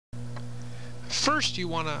First, you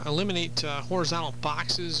want to eliminate horizontal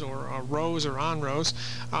boxes or rows or on rows.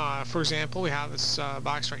 For example, we have this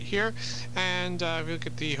box right here, and if you look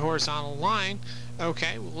at the horizontal line,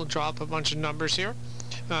 okay, we'll draw up a bunch of numbers here,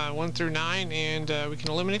 1 through 9, and we can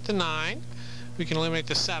eliminate the 9. We can eliminate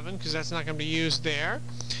the 7 because that's not going to be used there.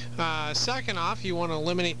 Second off, you want to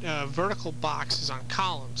eliminate vertical boxes on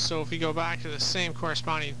columns. So if we go back to the same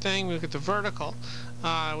corresponding thing, we look at the vertical.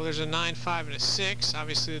 Well, there's a 9, 5, and a 6.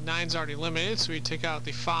 Obviously the 9's already eliminated, so we take out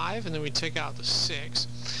the 5 and then we take out the 6,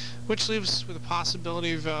 which leaves us with a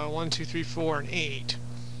possibility of 1, 2, 3, 4, and 8.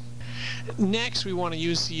 Next, we want to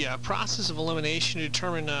use the process of elimination to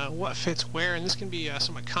determine what fits where, and this can be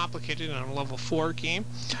somewhat complicated in a level 4 game.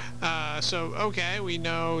 Okay, we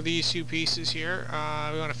know these two pieces here.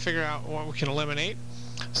 We want to figure out what we can eliminate.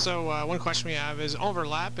 So one question we have is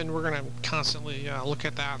overlap, and we're going to constantly look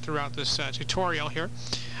at that throughout this tutorial here.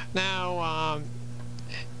 Now,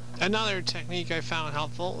 another technique I found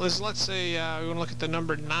helpful is, let's say we want to look at the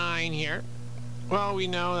number 9 here. Well, we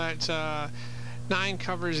know that 9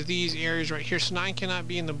 covers these areas right here, so 9 cannot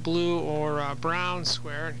be in the blue or brown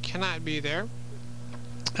square. It cannot be there.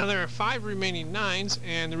 Now there are 5 remaining 9s,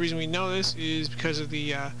 and the reason we know this is because of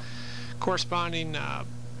the corresponding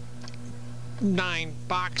 9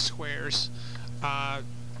 box squares. I've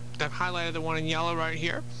highlighted the one in yellow right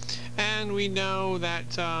here, and we know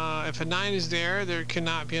that if a 9 is there, there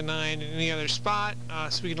cannot be a 9 in any other spot,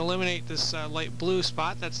 so we can eliminate this light blue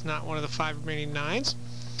spot. That's not one of the 5 remaining 9s.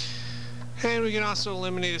 And we can also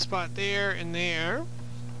eliminate a spot there and there.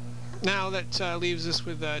 Now that leaves us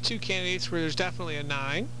with 2 candidates where there's definitely a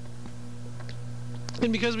 9.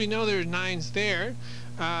 And because we know there's 9s there,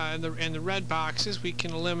 in the red boxes, we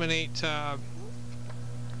can eliminate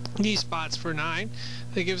these spots for 9.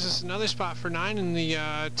 That gives us another spot for 9 in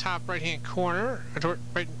the top right hand corner,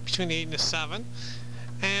 right between the 8 and the 7.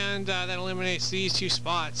 And that eliminates these 2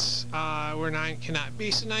 spots where 9 cannot be.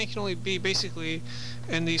 So 9 can only be basically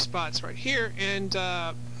in these spots right here, and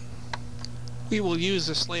we will use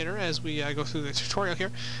this later as we go through the tutorial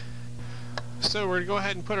here. So we're going to go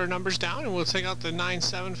ahead and put our numbers down, and we'll take out the 9,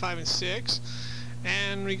 7, 5, and 6.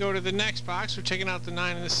 And we go to the next box. We're taking out the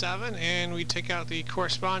 9 and the 7, and we take out the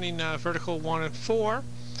corresponding vertical 1 and 4.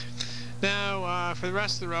 Now, for the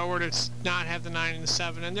rest of the row, we're going to not have the 9 and the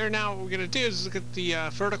 7 in there. Now, what we're going to do is look at the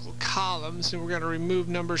vertical columns, and we're going to remove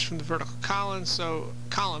numbers from the vertical columns. So,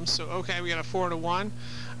 okay, we got a 4 and a 1.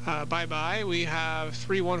 Bye-bye. We have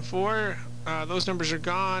 3, 1, 4. Those numbers are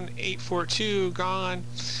gone. 8, 4, 2, gone.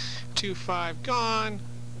 2, 5, gone.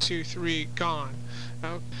 2, 3, gone.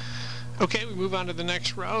 Okay, we move on to the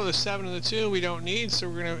next row. The 7 and the 2 we don't need, so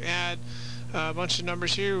we're going to add a bunch of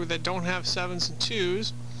numbers here that don't have 7s and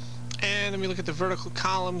 2s. And then we look at the vertical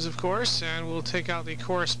columns, of course, and we'll take out the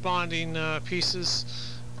corresponding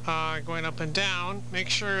pieces going up and down. Make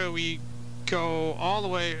sure we go all the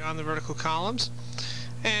way on the vertical columns.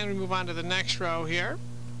 And we move on to the next row here.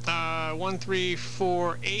 1, 3,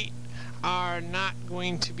 4, 8 are not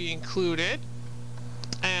going to be included.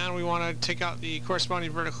 And we want to take out the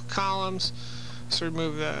corresponding vertical columns. So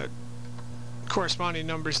remove the corresponding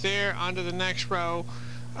numbers there. Onto the next row.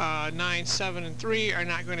 9, 7, and 3 are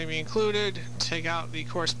not going to be included. Take out the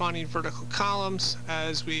corresponding vertical columns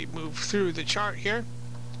as we move through the chart here.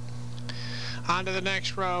 On to the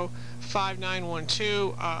next row, 5, 9, 1,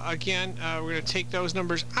 2. Again, we're going to take those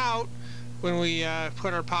numbers out when we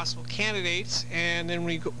put our possible candidates, and then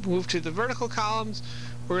we move to the vertical columns.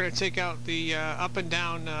 We're going to take out the up and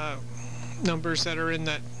down numbers that are in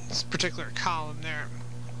that particular column there.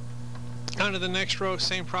 On to the next row,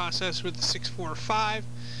 same process with the 6, 4, 5,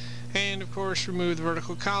 and of course remove the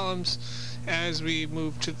vertical columns as we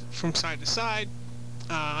move from side to side.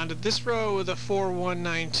 Onto this row with a 4, 1,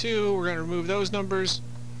 9, 2, we're going to remove those numbers,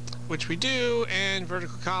 which we do, and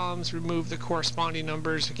vertical columns, remove the corresponding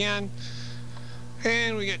numbers again.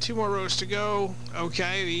 And we got 2 more rows to go.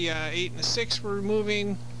 Okay, the 8 and the 6 we're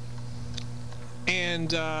removing,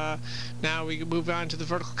 and now we can move on to the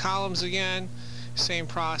vertical columns again. Same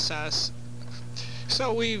process.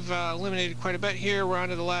 So we've eliminated quite a bit here. We're on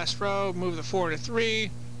to the last row. Move the 4 to 3.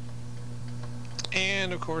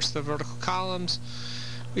 And of course the vertical columns.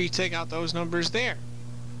 We take out those numbers there.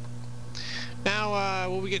 Now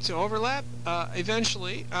when we get to overlap,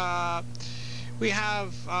 eventually we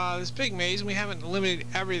have this big maze, and we haven't eliminated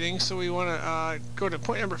everything, so we want to go to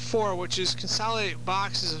point number 4, which is consolidate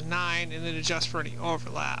boxes of 9 and then adjust for any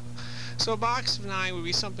overlap. So a box of 9 would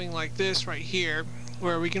be something like this right here,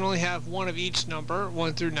 where we can only have one of each number,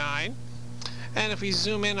 1 through 9. And if we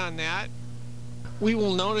zoom in on that, we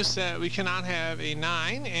will notice that we cannot have a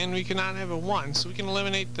 9 and we cannot have a 1. So we can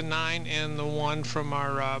eliminate the 9 and the 1 from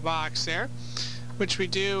our box there, which we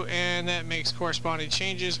do, and that makes corresponding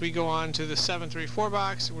changes. We go on to the 734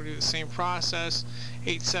 box, and we'll do the same process.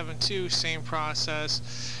 872, same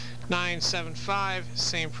process. 975,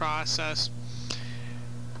 same process.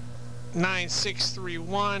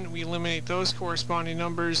 9631, we eliminate those corresponding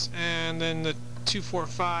numbers, and then the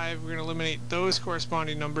 245, we're going to eliminate those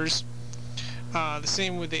corresponding numbers. The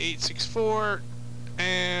same with the 864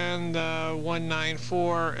 and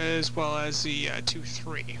 194, as well as the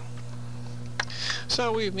 23.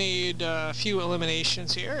 So we've made a few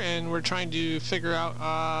eliminations here, and we're trying to figure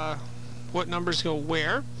out what numbers go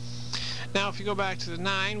where. Now if you go back to the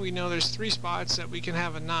 9, we know there's 3 spots that we can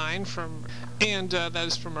have a 9 from, and that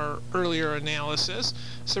is from our earlier analysis.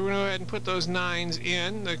 So we're going to go ahead and put those 9s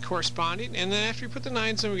in, the corresponding, and then after you put the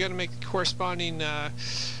 9s in, we've got to make the corresponding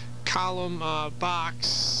column,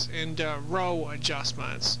 box, and row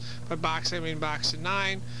adjustments. By box I mean box of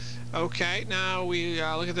 9. Okay, now we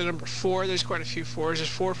look at the number 4. There's quite a few 4s. There's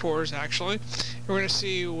 4 4s actually. And we're going to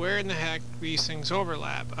see where in the heck these things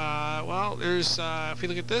overlap. Well, there's if we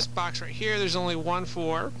look at this box right here, there's only 1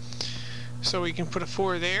 4. So we can put a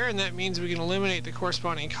 4 there, and that means we can eliminate the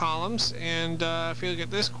corresponding columns. And if we look at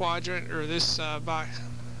this quadrant, or this box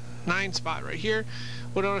 9 spot right here,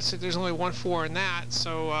 we'll notice that there's only 1 4 in that,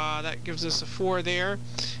 so that gives us a 4 there,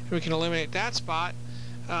 and we can eliminate that spot.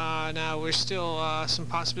 Now there's still some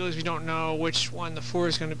possibilities. We don't know which one the 4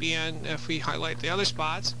 is going to be in if we highlight the other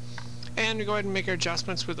spots. And we go ahead and make our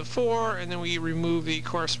adjustments with the 4, and then we remove the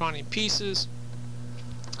corresponding pieces.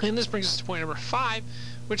 And this brings us to point number 5,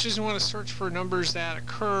 which is we want to search for numbers that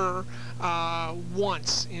occur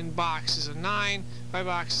once in boxes of 9. By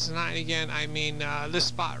boxes of 9, again, I mean this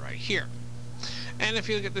spot right here. And if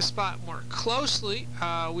you look at this spot more closely,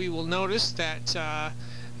 we will notice that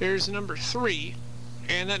there's a number 3,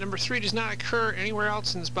 and that number 3 does not occur anywhere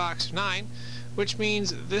else in this box of 9, which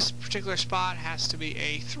means this particular spot has to be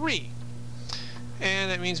a 3.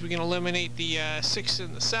 And that means we can eliminate the 6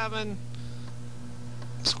 and the 7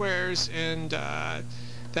 squares, and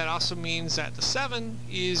that also means that the 7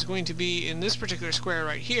 is going to be in this particular square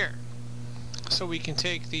right here. So we can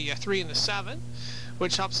take the 3 and the 7,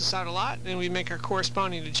 which helps us out a lot, and we make our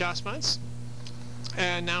corresponding adjustments.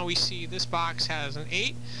 And now we see this box has an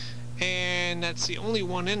 8, and that's the only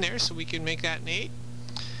one in there, so we can make that an 8.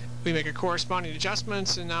 We make our corresponding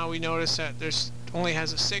adjustments, and now we notice that there's only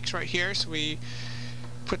has a 6 right here, so we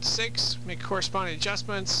put 6, make corresponding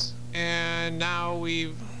adjustments, and now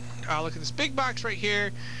we look at this big box right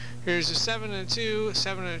here. There's a 7 and a 2, a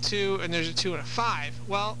 7 and a 2, and there's a 2 and a 5.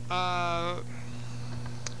 Well,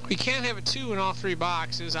 we can't have a 2 in all 3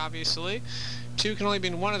 boxes, obviously. 2 can only be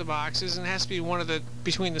in one of the boxes, and it has to be one of the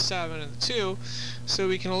between the 7 and the 2. So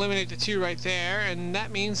we can eliminate the 2 right there, and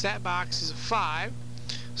that means that box is a 5.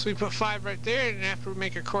 So we put 5 right there, and after we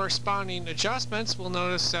make our corresponding adjustments, we'll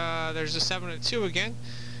notice there's a 7 and a 2 again.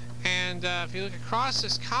 And if you look across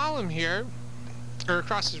this column here, or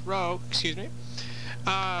across this row, excuse me,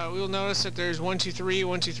 we'll notice that there's 1 2 3,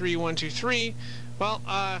 1 2 3, 1 2 3. Well,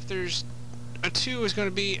 if there's a 2 is going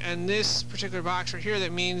to be in this particular box right here,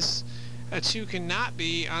 that means a 2 cannot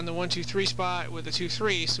be on the 1 2 3 spot with the 2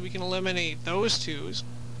 3, so we can eliminate those 2's.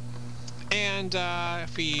 And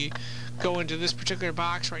if we go into this particular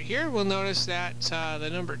box right here, we'll notice that the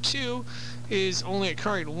number 2 is only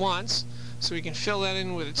occurring once, so we can fill that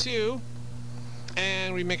in with a 2,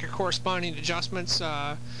 and we make our corresponding adjustments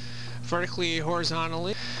vertically,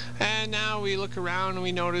 horizontally. And now we look around and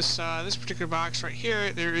we notice this particular box right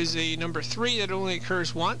here, there is a number 3 that only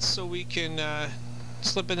occurs once, so we can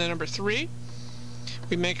slip in the number 3.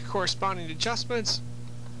 We make corresponding adjustments.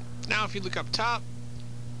 Now if you look up top,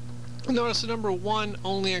 notice the number 1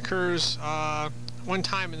 only occurs one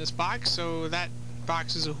time in this box, so that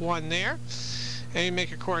box is a 1 there. And you make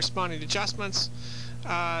your corresponding adjustments.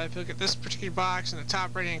 If you look at this particular box in the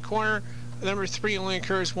top right hand corner, the number 3 only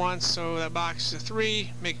occurs once, so that box is a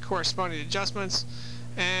 3. Make corresponding adjustments.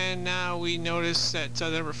 And now we notice that the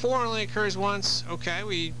number 4 only occurs once. Okay,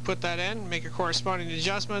 we put that in, make our corresponding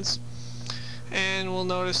adjustments. And we'll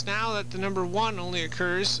notice now that the number 1 only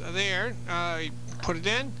occurs there. Put it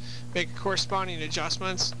in, make corresponding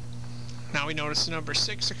adjustments. Now we notice the number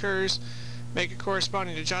 6 occurs, make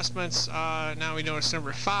corresponding adjustments. Now we notice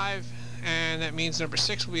number 5, and that means number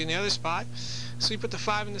 6 will be in the other spot. So we put the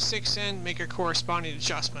 5 and the 6 in, make our corresponding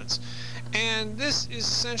adjustments. And this is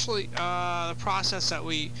essentially the process that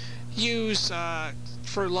we use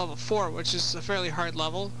for level 4, which is a fairly hard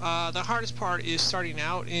level. The hardest part is starting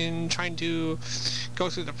out in trying to go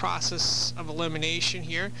through the process of elimination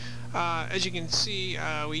here. As you can see,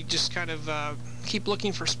 we just kind of keep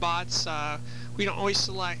looking for spots. We don't always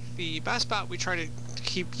select the best spot. We try to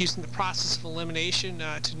keep using the process of elimination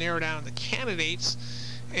to narrow down the candidates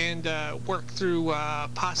and work through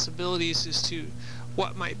possibilities as to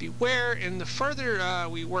what might be where. And the further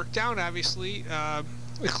we work down, obviously,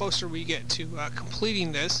 the closer we get to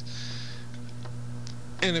completing this.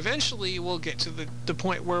 And eventually we'll get to the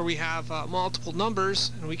point where we have multiple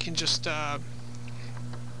numbers and we can just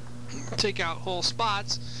take out whole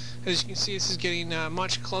spots. As you can see, this is getting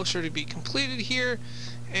much closer to be completed here,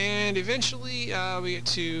 and eventually we get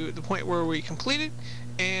to the point where we complete it,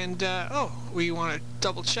 and we want to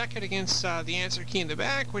double check it against the answer key in the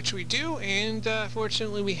back, which we do, and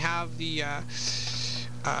fortunately we have the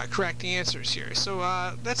correct answers here. So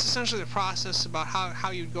that's essentially the process about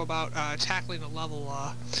how you'd go about tackling a level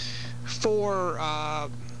 4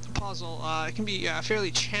 puzzle. It can be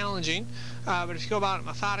fairly challenging, but if you go about it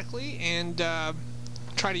methodically and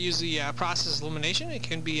try to use the process of elimination, it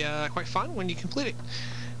can be quite fun when you complete it.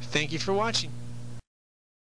 Thank you for watching.